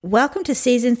Welcome to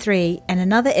Season 3 and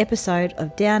another episode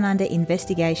of Down Under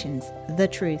Investigations, The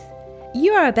Truth.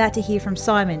 You are about to hear from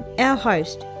Simon, our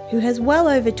host, who has well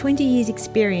over 20 years'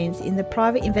 experience in the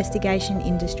private investigation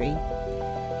industry.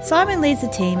 Simon leads the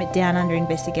team at Down Under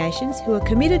Investigations who are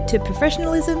committed to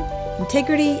professionalism,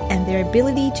 integrity and their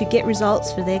ability to get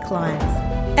results for their clients.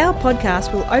 Our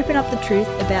podcast will open up the truth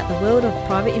about the world of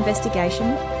private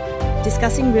investigation,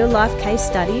 discussing real-life case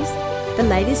studies, the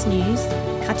latest news,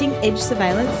 cutting-edge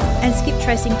surveillance and skip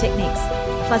tracing techniques,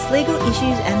 plus legal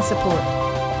issues and support.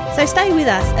 So stay with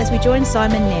us as we join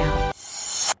Simon now.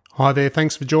 Hi there,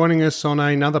 thanks for joining us on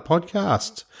another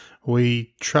podcast.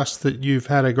 We trust that you've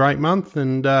had a great month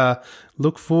and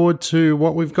look forward to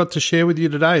what we've got to share with you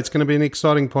today. It's going to be an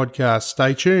exciting podcast.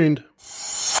 Stay tuned.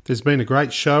 There's been a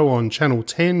great show on Channel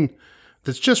 10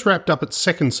 that's just wrapped up its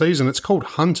second season. It's called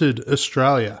Hunted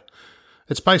Australia.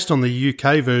 It's based on the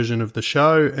UK version of the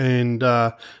show and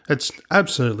it's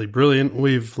absolutely brilliant.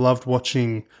 We've loved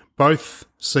watching both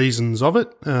seasons of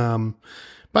it.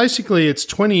 Basically, it's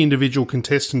 20 individual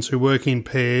contestants who work in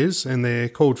pairs and they're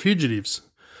called fugitives.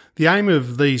 The aim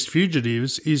of these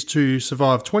fugitives is to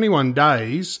survive 21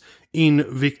 days in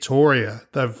Victoria.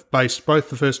 They've based both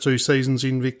the first two seasons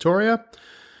in Victoria.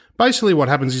 Basically, what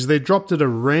happens is they're dropped at a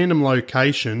random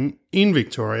location in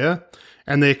Victoria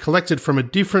and they're collected from a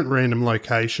different random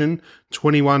location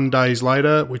 21 days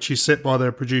later, which is set by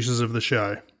the producers of the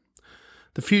show.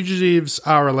 The fugitives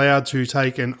are allowed to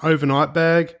take an overnight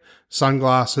bag,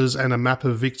 sunglasses and a map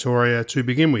of Victoria to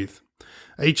begin with.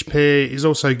 Each pair is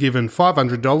also given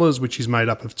 $500, which is made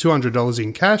up of $200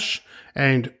 in cash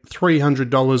and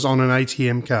 $300 on an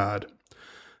ATM card.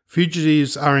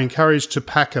 Fugitives are encouraged to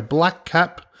pack a black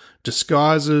cap,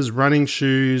 disguises, running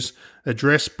shoes,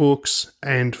 address books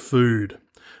and food.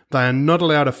 They are not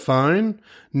allowed a phone,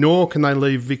 nor can they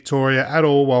leave Victoria at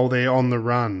all while they're on the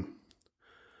run.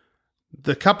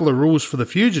 The couple of rules for the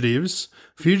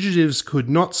fugitives could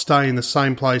not stay in the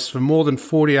same place for more than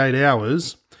 48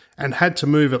 hours and had to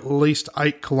move at least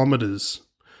 8 kilometres.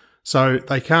 So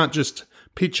they can't just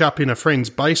pitch up in a friend's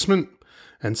basement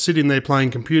and sit in there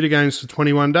playing computer games for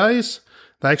 21 days.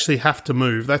 They actually have to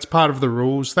move. That's part of the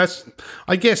rules.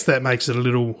 I guess that makes it a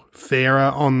little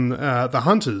fairer on the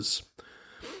hunters.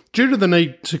 Due to the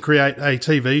need to create a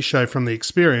TV show from the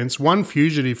experience, one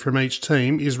fugitive from each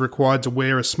team is required to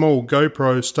wear a small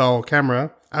GoPro-style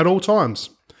camera at all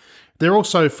times. They're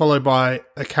also followed by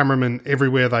a cameraman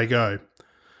everywhere they go.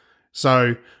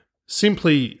 So,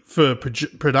 simply for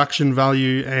production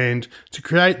value and to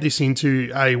create this into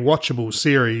a watchable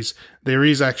series, there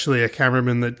is actually a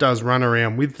cameraman that does run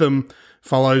around with them,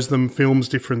 follows them, films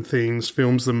different things,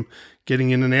 films them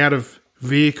getting in and out of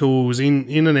vehicles,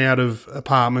 in and out of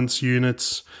apartments,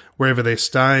 units, wherever they're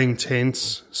staying,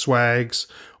 tents, swags,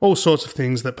 all sorts of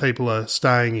things that people are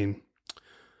staying in.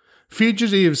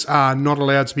 Fugitives are not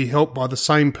allowed to be helped by the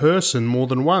same person more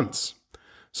than once.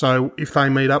 So if they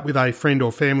meet up with a friend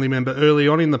or family member early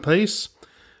on in the piece,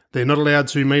 they're not allowed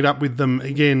to meet up with them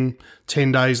again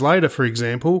 10 days later, for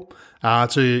example,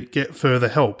 to get further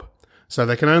help. So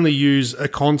they can only use a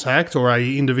contact or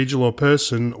a individual or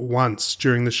person once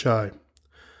during the show.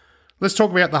 Let's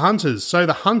talk about the hunters. So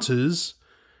the hunters,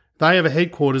 they have a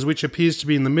headquarters which appears to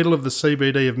be in the middle of the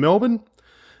CBD of Melbourne,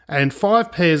 and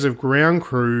 5 pairs of ground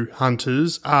crew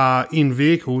hunters are in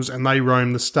vehicles and they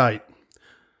roam the state.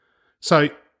 So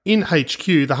in HQ,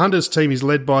 the hunters team is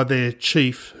led by their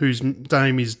chief, whose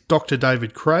name is Dr.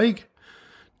 David Craig.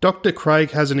 Dr.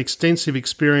 Craig has an extensive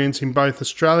experience in both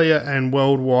Australia and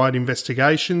worldwide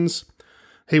investigations.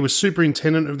 He was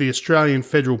superintendent of the Australian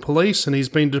Federal Police and he's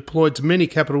been deployed to many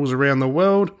capitals around the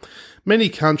world, many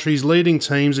countries leading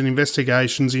teams and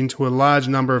investigations into a large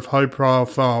number of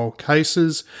high-profile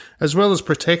cases, as well as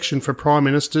protection for prime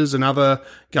ministers and other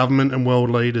government and world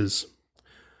leaders.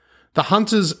 The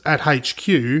hunters at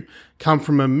HQ come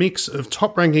from a mix of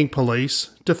top-ranking police,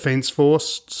 defence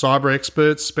force, cyber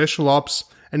experts, special ops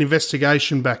and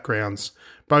investigation backgrounds,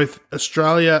 both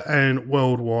Australia and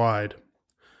worldwide.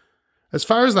 As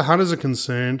far as the hunters are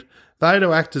concerned, they are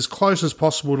to act as close as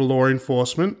possible to law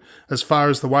enforcement as far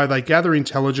as the way they gather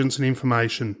intelligence and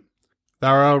information. They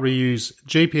are able to use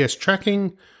GPS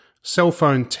tracking, cell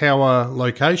phone tower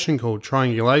location called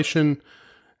triangulation,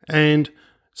 and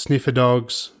sniffer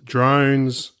dogs,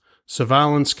 drones,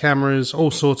 surveillance cameras,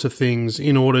 all sorts of things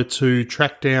in order to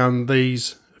track down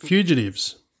these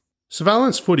fugitives.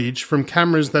 Surveillance footage from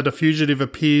cameras that a fugitive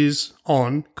appears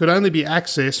on could only be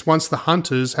accessed once the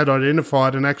hunters had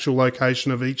identified an actual location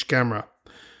of each camera.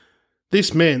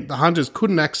 This meant the hunters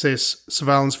couldn't access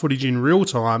surveillance footage in real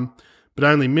time, but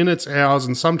only minutes, hours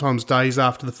and sometimes days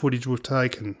after the footage was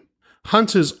taken.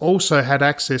 Hunters also had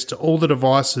access to all the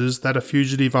devices that a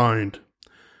fugitive owned.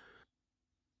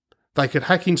 They could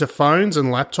hack into phones and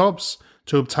laptops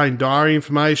to obtain diary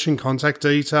information, contact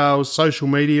details, social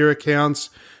media accounts,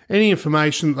 any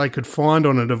information that they could find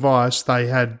on a device they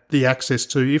had the access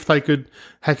to if they could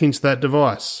hack into that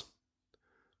device.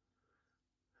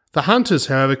 The hunters,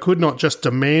 however, could not just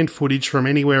demand footage from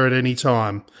anywhere at any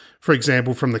time, for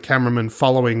example from the cameraman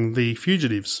following the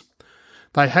fugitives.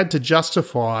 They had to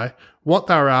justify what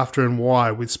they were after and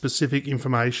why with specific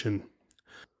information.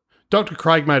 Dr.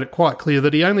 Craig made it quite clear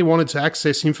that he only wanted to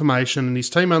access information and his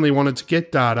team only wanted to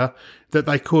get data that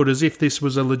they could, as if this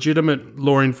was a legitimate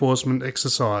law enforcement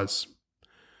exercise.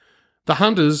 The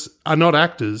hunters are not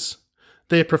actors.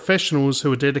 They're professionals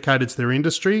who are dedicated to their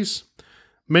industries.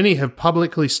 Many have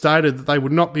publicly stated that they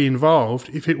would not be involved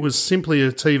if it was simply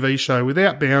a TV show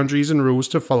without boundaries and rules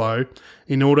to follow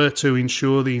in order to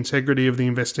ensure the integrity of the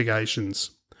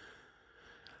investigations.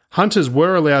 Hunters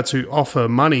were allowed to offer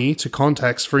money to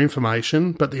contacts for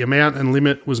information, but the amount and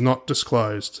limit was not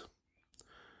disclosed.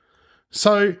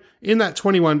 So, in that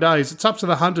 21 days, it's up to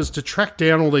the hunters to track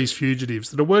down all these fugitives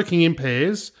that are working in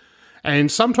pairs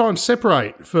and sometimes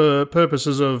separate for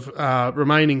purposes of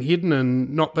remaining hidden and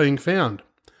not being found.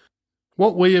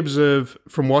 What we observed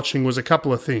from watching was a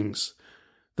couple of things.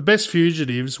 The best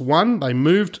fugitives, one, they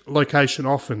moved location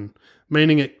often,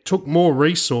 meaning it took more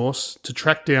resource to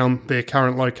track down their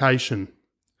current location.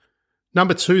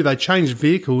 Number two, they changed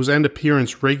vehicles and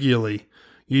appearance regularly,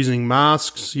 using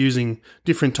masks, using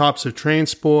different types of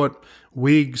transport,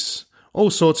 wigs, all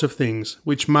sorts of things,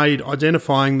 which made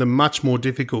identifying them much more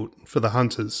difficult for the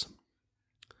hunters.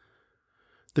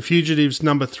 The fugitives,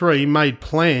 number three, made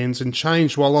plans and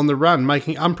changed while on the run,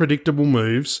 making unpredictable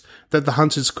moves that the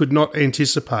hunters could not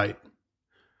anticipate.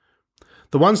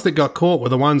 The ones that got caught were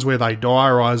the ones where they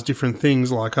diarised different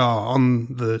things like,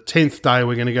 on the 10th day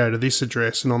we're going to go to this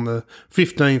address and on the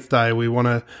 15th day we want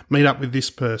to meet up with this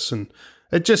person.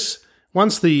 It just,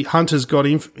 once the hunters got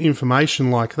information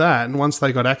like that and once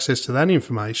they got access to that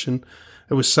information,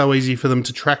 it was so easy for them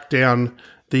to track down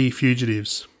the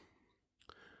fugitives.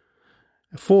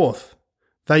 Fourth,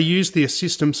 they used the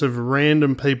assistance of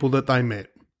random people that they met.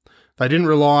 They didn't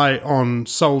rely on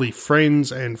solely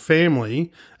friends and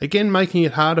family, again making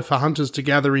it harder for hunters to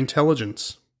gather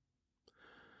intelligence.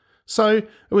 So it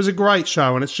was a great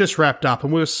show and it's just wrapped up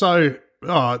and we were so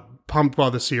pumped by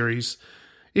the series.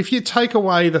 If you take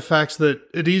away the fact that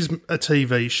it is a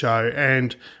TV show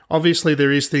and obviously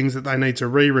there is things that they need to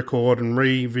re-record and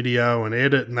re-video and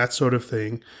edit and that sort of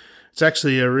thing, it's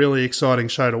actually a really exciting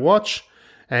show to watch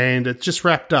and it just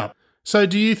wrapped up. So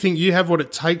do you think you have what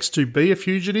it takes to be a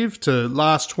fugitive, to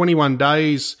last 21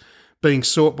 days being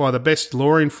sought by the best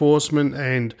law enforcement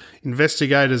and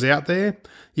investigators out there?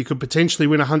 You could potentially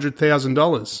win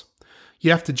 $100,000.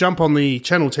 You have to jump on the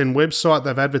Channel 10 website.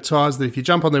 They've advertised that if you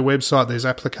jump on their website, there's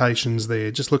applications there.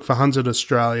 Just look for Hunted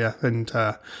Australia and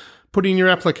put in your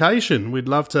application. We'd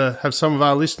love to have some of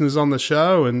our listeners on the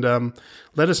show and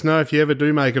let us know if you ever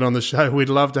do make it on the show. We'd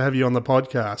love to have you on the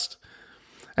podcast.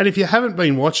 And if you haven't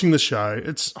been watching the show,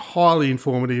 it's highly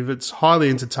informative, it's highly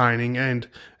entertaining, and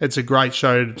it's a great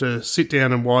show to sit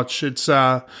down and watch. It's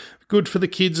good for the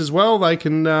kids as well. They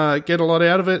can get a lot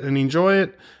out of it and enjoy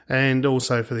it, and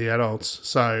also for the adults.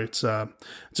 So it's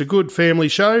a good family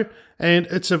show, and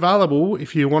it's available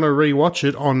if you want to rewatch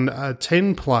it on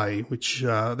 10 Play, which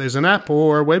there's an app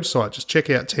or a website. Just check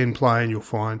out 10 Play and you'll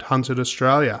find Hunted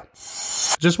Australia.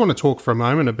 I just want to talk for a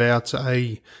moment about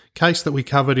a case that we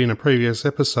covered in a previous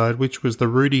episode, which was the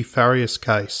Rudy Farias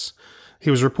case. He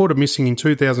was reported missing in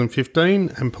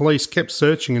 2015 and police kept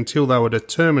searching until they were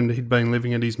determined he'd been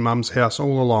living at his mum's house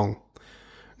all along.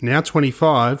 Now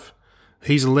 25,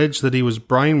 he's alleged that he was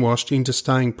brainwashed into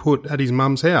staying put at his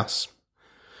mum's house.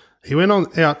 He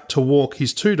went out to walk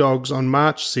his two dogs on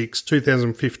March 6,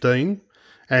 2015,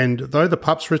 and though the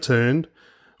pups returned,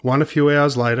 one a few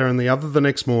hours later and the other the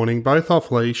next morning, both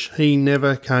off leash, he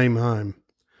never came home.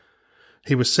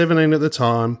 He was 17 at the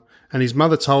time, and his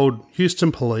mother told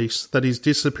Houston police that his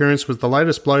disappearance was the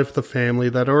latest blow for the family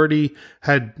that already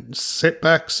had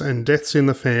setbacks and deaths in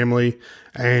the family,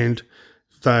 and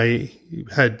they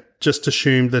had just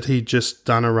assumed that he'd just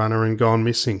done a runner and gone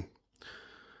missing.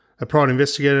 A private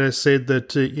investigator said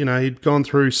that, he'd gone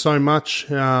through so much,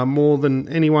 more than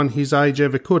anyone his age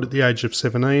ever could at the age of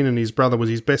 17, and his brother was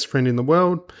his best friend in the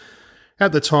world.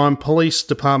 At the time, police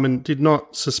department did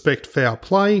not suspect foul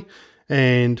play,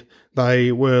 and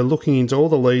they were looking into all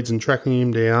the leads and tracking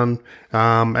him down,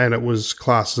 and it was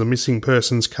classed as a missing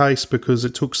persons case because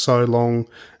it took so long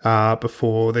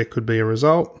before there could be a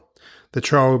result. The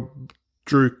trial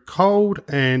drew cold,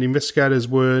 and investigators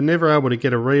were never able to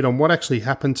get a read on what actually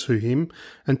happened to him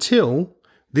until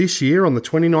this year, on the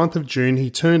 29th of June, he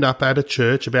turned up at a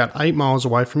church about 8 miles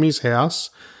away from his house,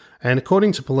 and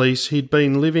according to police, he'd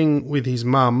been living with his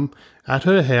mum at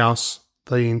her house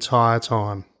the entire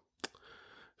time.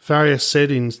 Farias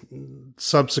said in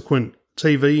subsequent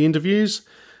TV interviews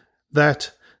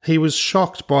that he was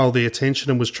shocked by all the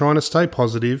attention and was trying to stay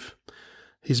positive.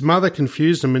 His mother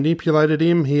confused and manipulated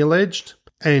him, he alleged,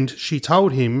 and she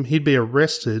told him he'd be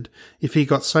arrested if he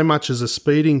got so much as a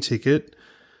speeding ticket.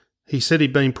 He said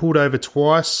he'd been pulled over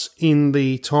twice in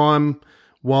the time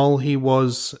while he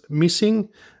was missing,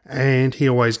 and he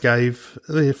always gave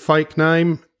the fake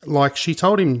name like she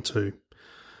told him to.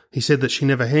 He said that she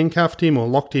never handcuffed him or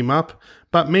locked him up,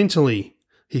 but mentally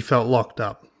he felt locked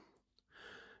up.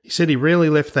 He said he rarely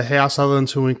left the house other than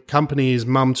to accompany his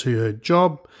mum to her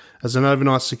job as an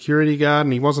overnight security guard,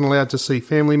 and he wasn't allowed to see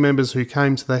family members who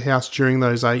came to the house during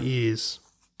those 8 years.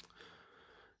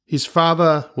 His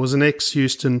father was an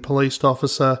ex-Houston police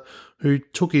officer who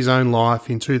took his own life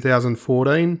in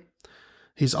 2014.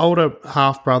 His older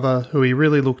half-brother, who he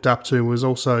really looked up to, was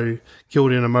also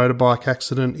killed in a motorbike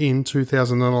accident in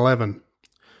 2011.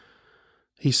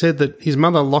 He said that his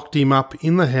mother locked him up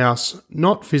in the house,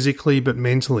 not physically but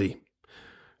mentally.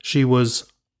 She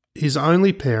was his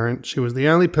only parent. She was the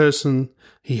only person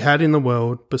he had in the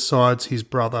world besides his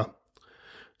brother.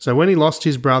 So when he lost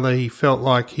his brother, he felt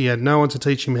like he had no one to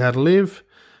teach him how to live,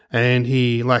 and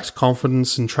he lacked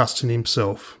confidence and trust in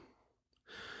himself.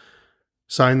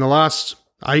 So in the last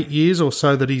 8 years or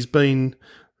so that he's been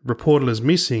reported as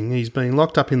missing, he's been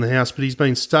locked up in the house, but he's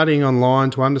been studying online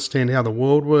to understand how the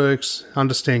world works,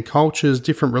 understand cultures,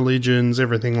 different religions,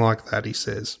 everything like that, he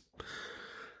says.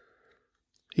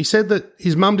 He said that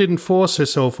his mum didn't force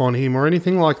herself on him or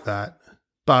anything like that,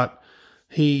 but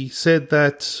he said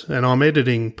that, and I'm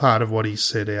editing part of what he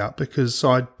said out because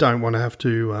I don't want to have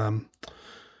to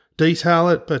detail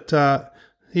it, but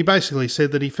he basically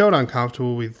said that he felt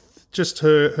uncomfortable with just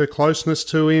her closeness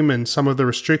to him and some of the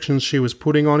restrictions she was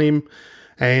putting on him,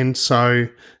 and so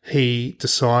he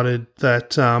decided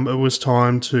that it was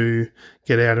time to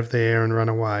get out of there and run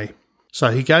away.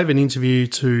 So he gave an interview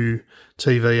to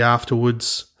TV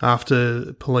afterwards,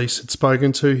 after police had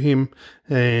spoken to him,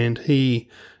 and he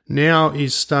now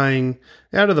is staying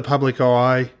out of the public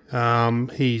eye.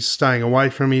 He's staying away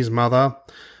from his mother,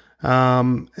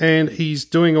 and he's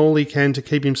doing all he can to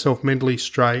keep himself mentally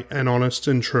straight and honest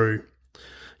and true.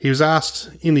 He was asked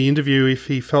in the interview if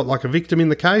he felt like a victim in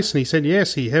the case, and he said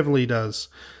yes, he heavily does.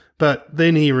 But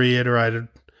then he reiterated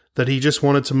that he just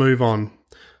wanted to move on.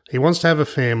 He wants to have a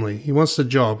family, he wants a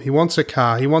job, he wants a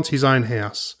car, he wants his own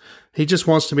house. He just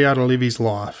wants to be able to live his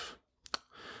life.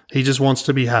 He just wants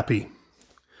to be happy.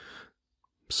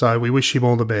 So we wish him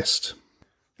all the best.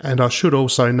 And I should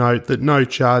also note that no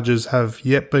charges have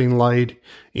yet been laid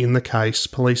in the case.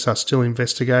 Police are still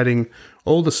investigating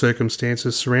all the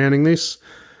circumstances surrounding this.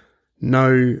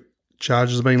 No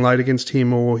charges have been laid against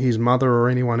him or his mother or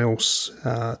anyone else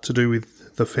to do with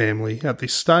the family at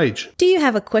this stage. Do you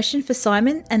have a question for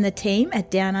Simon and the team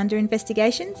at Down Under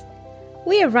Investigations?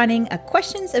 We are running a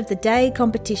Questions of the Day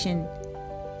competition.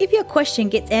 If your question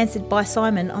gets answered by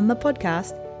Simon on the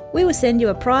podcast, we will send you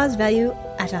a prize value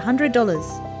at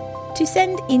 $100. To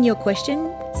send in your question,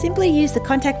 simply use the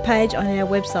contact page on our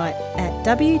website at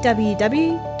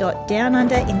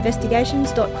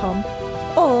www.downunderinvestigations.com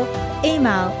or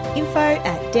email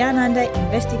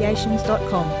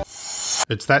info@downunderinvestigations.com.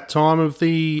 It's that time of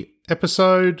the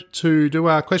episode to do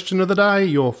our question of the day,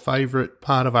 your favourite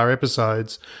part of our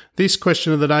episodes. This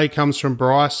question of the day comes from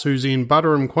Bryce, who's in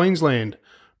Butterham, Queensland.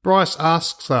 Bryce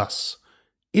asks us,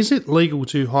 is it legal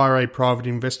to hire a private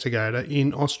investigator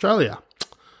in Australia?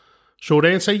 Short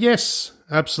answer, yes,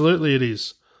 absolutely it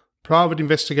is. Private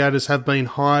investigators have been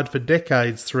hired for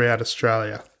decades throughout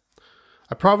Australia.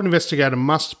 A private investigator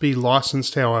must be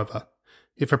licensed, however.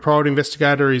 If a private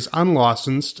investigator is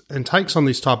unlicensed and takes on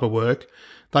this type of work,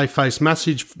 they face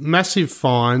massive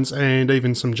fines and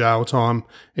even some jail time.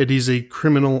 It is a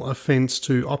criminal offence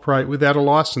to operate without a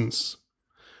licence.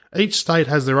 Each state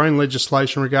has their own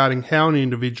legislation regarding how an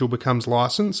individual becomes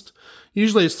licensed.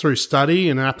 Usually it's through study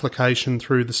and an application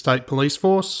through the state police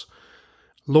force.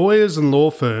 Lawyers and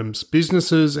law firms,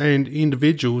 businesses and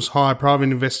individuals hire private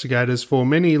investigators for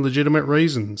many legitimate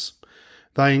reasons.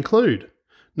 They include: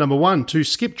 Number 1, to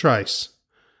skip trace.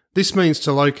 This means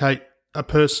to locate a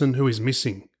person who is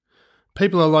missing.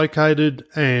 People are located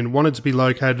and wanted to be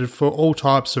located for all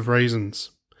types of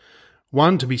reasons.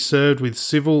 1, to be served with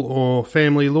civil or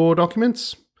family law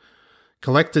documents.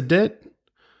 Collect a debt.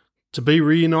 To be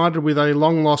reunited with a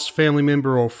long-lost family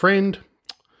member or friend.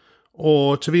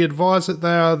 or to be advised that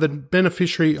they are the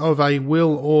beneficiary of a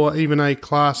will or even a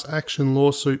class action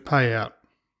lawsuit payout.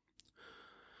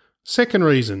 Second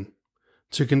reason,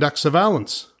 to conduct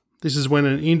surveillance. This is when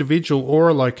an individual or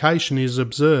a location is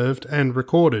observed and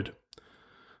recorded.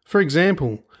 For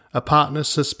example, a partner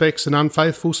suspects an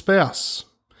unfaithful spouse.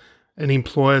 An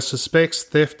employer suspects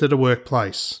theft at a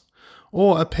workplace.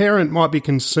 Or a parent might be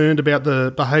concerned about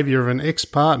the behaviour of an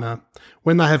ex-partner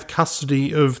when they have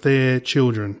custody of their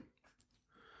children.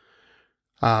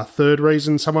 Third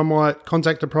reason someone might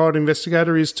contact a private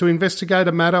investigator is to investigate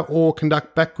a matter or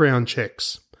conduct background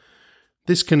checks.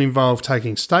 This can involve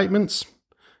taking statements,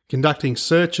 conducting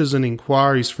searches and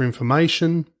inquiries for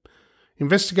information,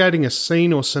 investigating a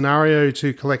scene or scenario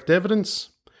to collect evidence,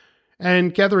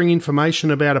 and gathering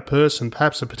information about a person,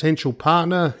 perhaps a potential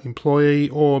partner, employee,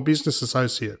 or business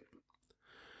associate.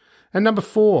 And number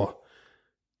 4,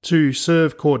 to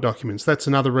serve court documents. That's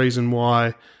another reason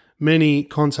why many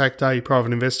contact a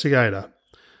private investigator.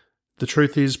 The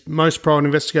truth is, most private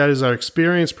investigators are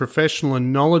experienced, professional,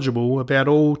 and knowledgeable about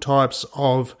all types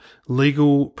of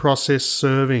legal process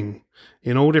serving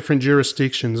in all different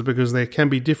jurisdictions, because there can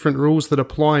be different rules that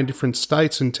apply in different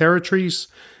states and territories,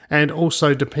 and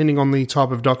also depending on the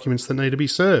type of documents that need to be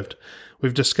served.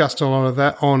 We've discussed a lot of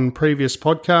that on previous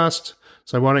podcasts,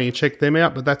 so why don't you check them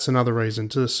out? But that's another reason,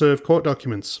 to serve court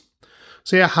documents.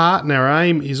 See, our heart and our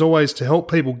aim is always to help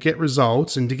people get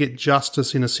results and to get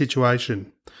justice in a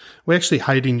situation. We actually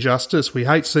hate injustice. We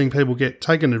hate seeing people get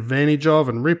taken advantage of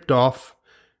and ripped off.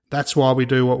 That's why we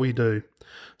do what we do.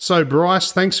 So,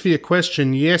 Bryce, thanks for your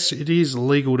question. Yes, it is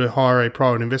legal to hire a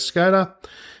private investigator.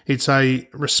 It's a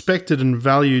respected and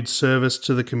valued service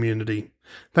to the community.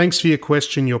 Thanks for your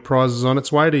question. Your prize is on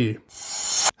its way to you.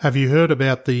 Have you heard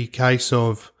about the case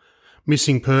of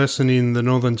missing person in the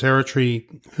Northern Territory?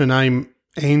 Her name,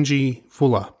 Angie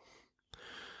Fuller.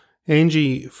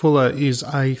 Angie Fuller is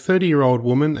a 30-year-old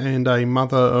woman and a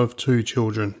mother of 2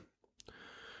 children.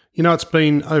 You know, it's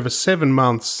been over 7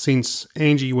 months since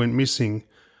Angie went missing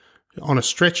on a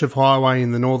stretch of highway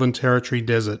in the Northern Territory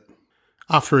desert.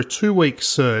 After a 2-week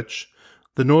search,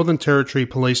 the Northern Territory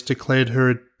Police declared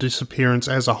her disappearance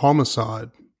as a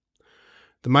homicide.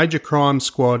 The Major Crime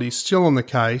Squad is still on the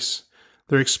case.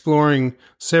 They're exploring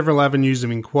several avenues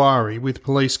of inquiry, with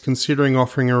police considering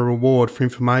offering a reward for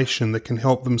information that can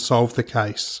help them solve the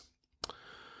case.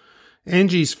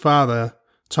 Angie's father,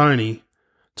 Tony,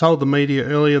 told the media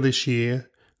earlier this year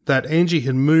that Angie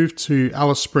had moved to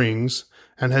Alice Springs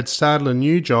and had started a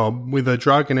new job with a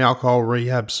drug and alcohol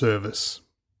rehab service.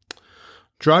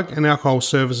 Drug and Alcohol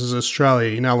Services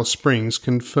Australia in Alice Springs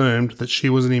confirmed that she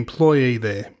was an employee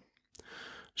there.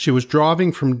 She was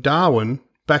driving from Darwin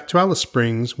back to Alice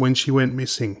Springs when she went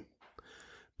missing.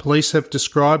 Police have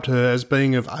described her as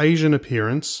being of Asian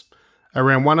appearance,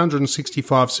 around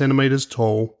 165 centimetres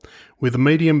tall, with a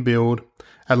medium build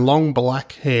and long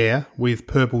black hair with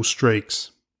purple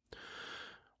streaks.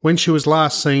 When she was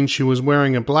last seen, she was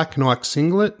wearing a black Nike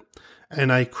singlet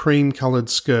and a cream-coloured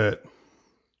skirt.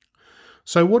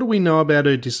 So what do we know about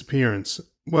her disappearance?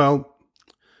 Well,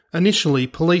 initially,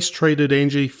 police treated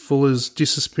Angie Fuller's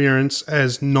disappearance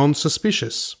as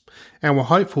non-suspicious and were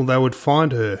hopeful they would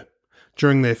find her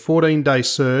during their 14-day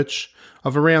search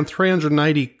of around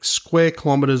 380 square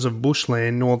kilometres of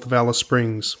bushland north of Alice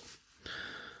Springs.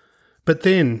 But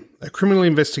then, a criminal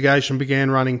investigation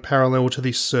began running parallel to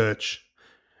this search,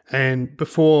 and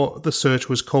before the search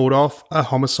was called off, a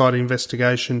homicide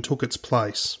investigation took its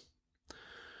place.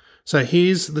 So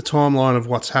here's the timeline of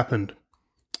what's happened.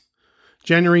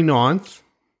 January 9th,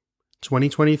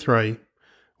 2023,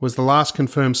 was the last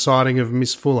confirmed sighting of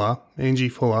Miss Fuller, Angie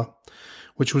Fuller,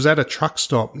 which was at a truck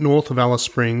stop north of Alice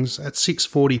Springs at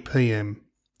 6:40 p.m.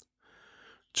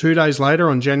 2 days later,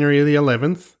 on January the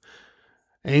 11th,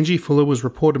 Angie Fuller was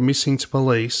reported missing to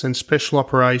police, and special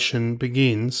operation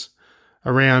begins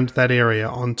around that area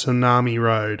on Tanami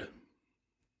Road.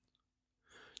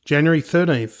 January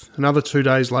 13th, another 2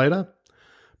 days later,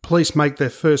 police make their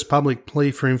first public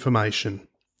plea for information.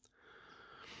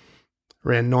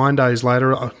 Around 9 days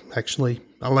later,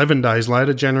 11 days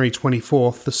later, January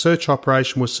 24th, the search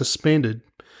operation was suspended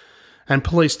and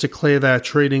police declare they are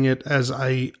treating it as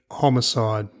a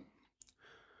homicide.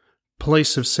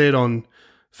 Police have said on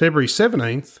February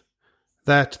 17th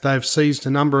that they've seized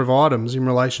a number of items in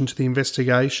relation to the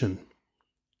investigation.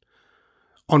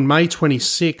 On May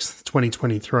 26th,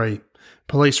 2023,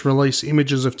 police release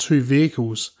images of 2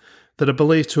 vehicles that are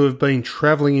believed to have been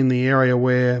travelling in the area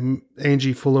where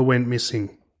Angie Fuller went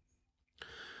missing.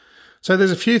 So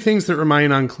there's a few things that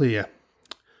remain unclear,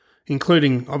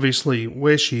 including, obviously,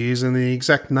 where she is and the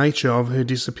exact nature of her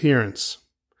disappearance.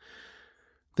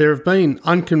 There have been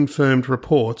unconfirmed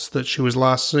reports that she was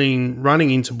last seen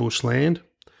running into bushland,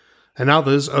 and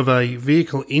others of a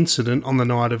vehicle incident on the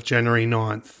night of January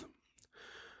 9th.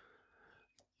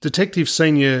 Detective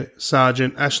Senior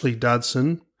Sergeant Ashley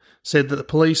Dudson said that the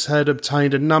police had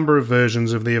obtained a number of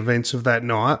versions of the events of that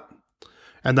night,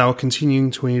 and they were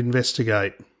continuing to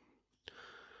investigate.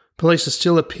 Police are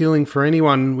still appealing for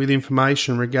anyone with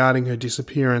information regarding her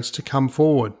disappearance to come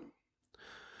forward.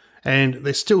 And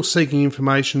they're still seeking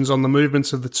information on the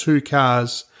movements of the two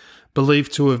cars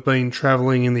believed to have been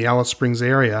travelling in the Alice Springs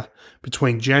area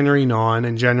between January 9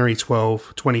 and January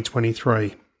 12,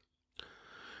 2023.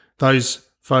 Those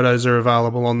photos are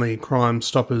available on the Crime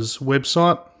Stoppers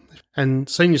website. And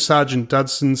Senior Sergeant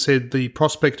Dudson said the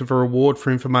prospect of a reward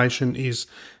for information is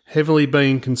heavily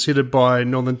being considered by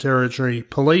Northern Territory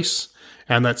Police,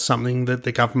 and that's something that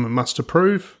the government must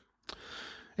approve.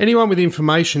 Anyone with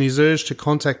information is urged to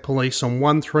contact police on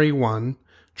 131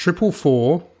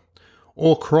 444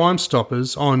 or Crime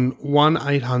Stoppers on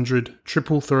 1800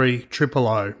 333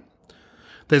 000.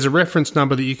 There's a reference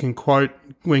number that you can quote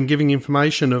when giving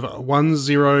information of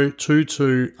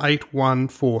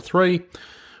 10228143,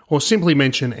 or simply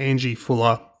mention Angie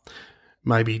Fuller,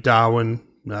 maybe Darwin,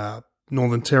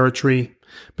 Northern Territory.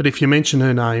 But if you mention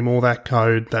her name or that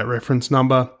code, that reference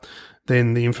number,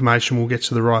 then the information will get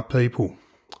to the right people.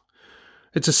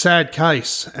 It's a sad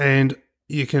case, and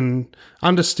you can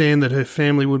understand that her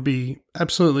family would be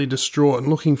absolutely distraught and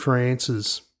looking for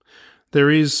answers. There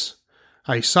is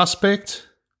a suspect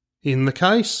in the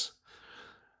case,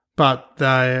 but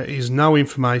there is no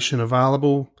information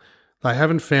available. They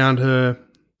haven't found her.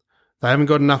 They haven't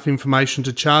got enough information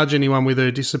to charge anyone with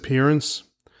her disappearance.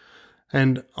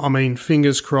 And, I mean,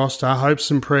 fingers crossed, our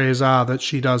hopes and prayers are that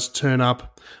she does turn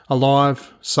up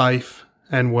alive, safe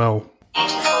and well.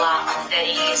 Angie Fuller, I'm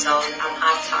 30 years old. I'm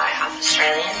half Thai, half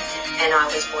Australian, and I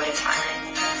was born in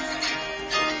Thailand.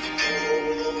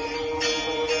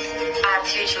 I have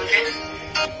two children.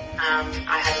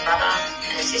 I have a brother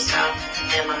and a sister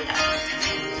and a mum and dad.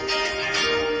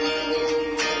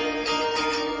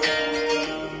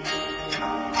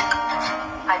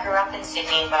 I grew up in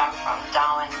Sydney, but I'm from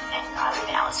Darwin and I live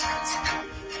in Alice Springs.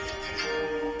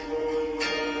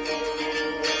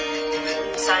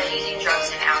 I started using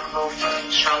drugs and alcohol from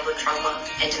childhood trauma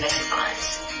and domestic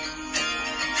violence.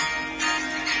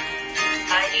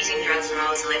 I started using drugs when I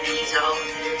was 11 years old.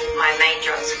 My main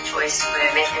drugs of choice were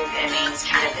methamphetamines,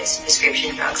 cannabis,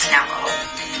 prescription drugs and alcohol.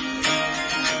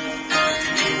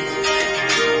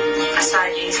 I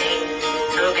started using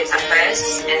little bits at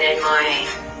first, and then my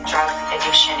drug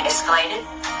addiction escalated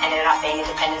and ended up being a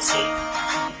dependency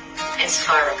and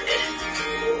skyrocketed.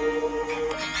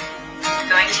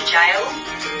 Going to jail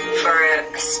for a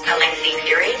lengthy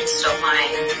period to stop my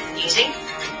using.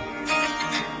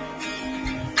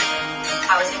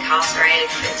 I was incarcerated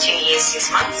for 2 years,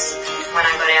 6 months. When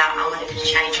I got out, I wanted to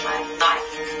change my life,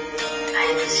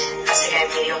 and Asa gave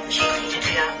me the opportunity to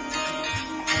do that.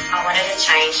 I wanted to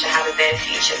change to have a better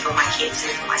future for my kids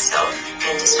and for myself,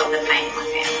 and to stop the pain in my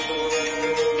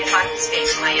family. If I could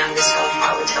speak to my younger self,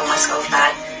 I would tell myself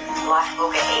that life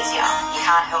will get easier. You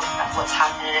can't help what's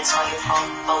happened and it's not your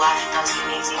fault, but life does get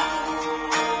easier.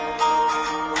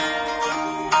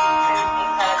 The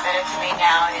things that are better for me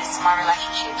now is my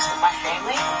relationships with my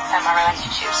family and my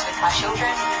relationships with my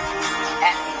children,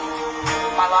 and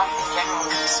my life in general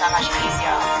is just so much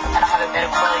easier, and I have a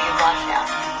better quality of life now.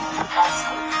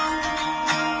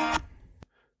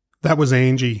 That was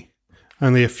Angie,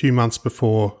 only a few months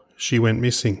before she went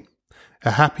missing.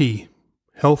 A happy,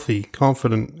 healthy,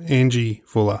 confident Angie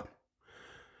Fuller.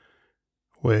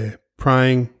 We're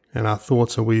praying and our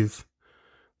thoughts are with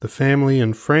the family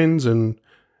and friends, and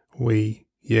we,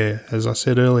 as I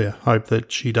said earlier, hope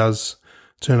that she does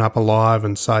turn up alive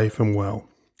and safe and well.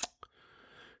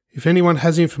 If anyone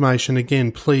has information,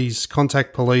 again, please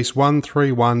contact police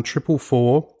 131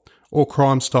 444 or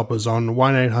Crime Stoppers on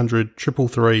 1800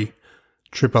 333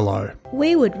 000.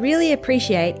 We would really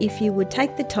appreciate if you would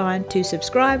take the time to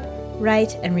subscribe,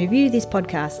 rate and review this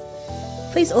podcast.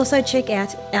 Please also check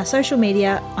out our social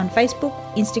media on Facebook,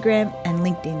 Instagram and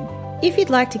LinkedIn. If you'd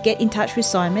like to get in touch with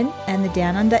Simon and the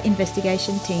Down Under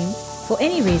investigation team for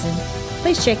any reason,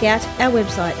 please check out our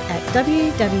website at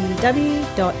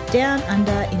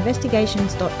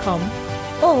www.downunderinvestigations.com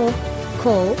or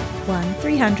call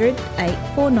 1300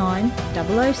 849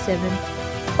 007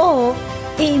 or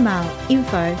email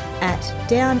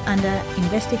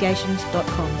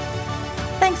info@downunderinvestigations.com.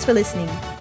 Thanks for listening.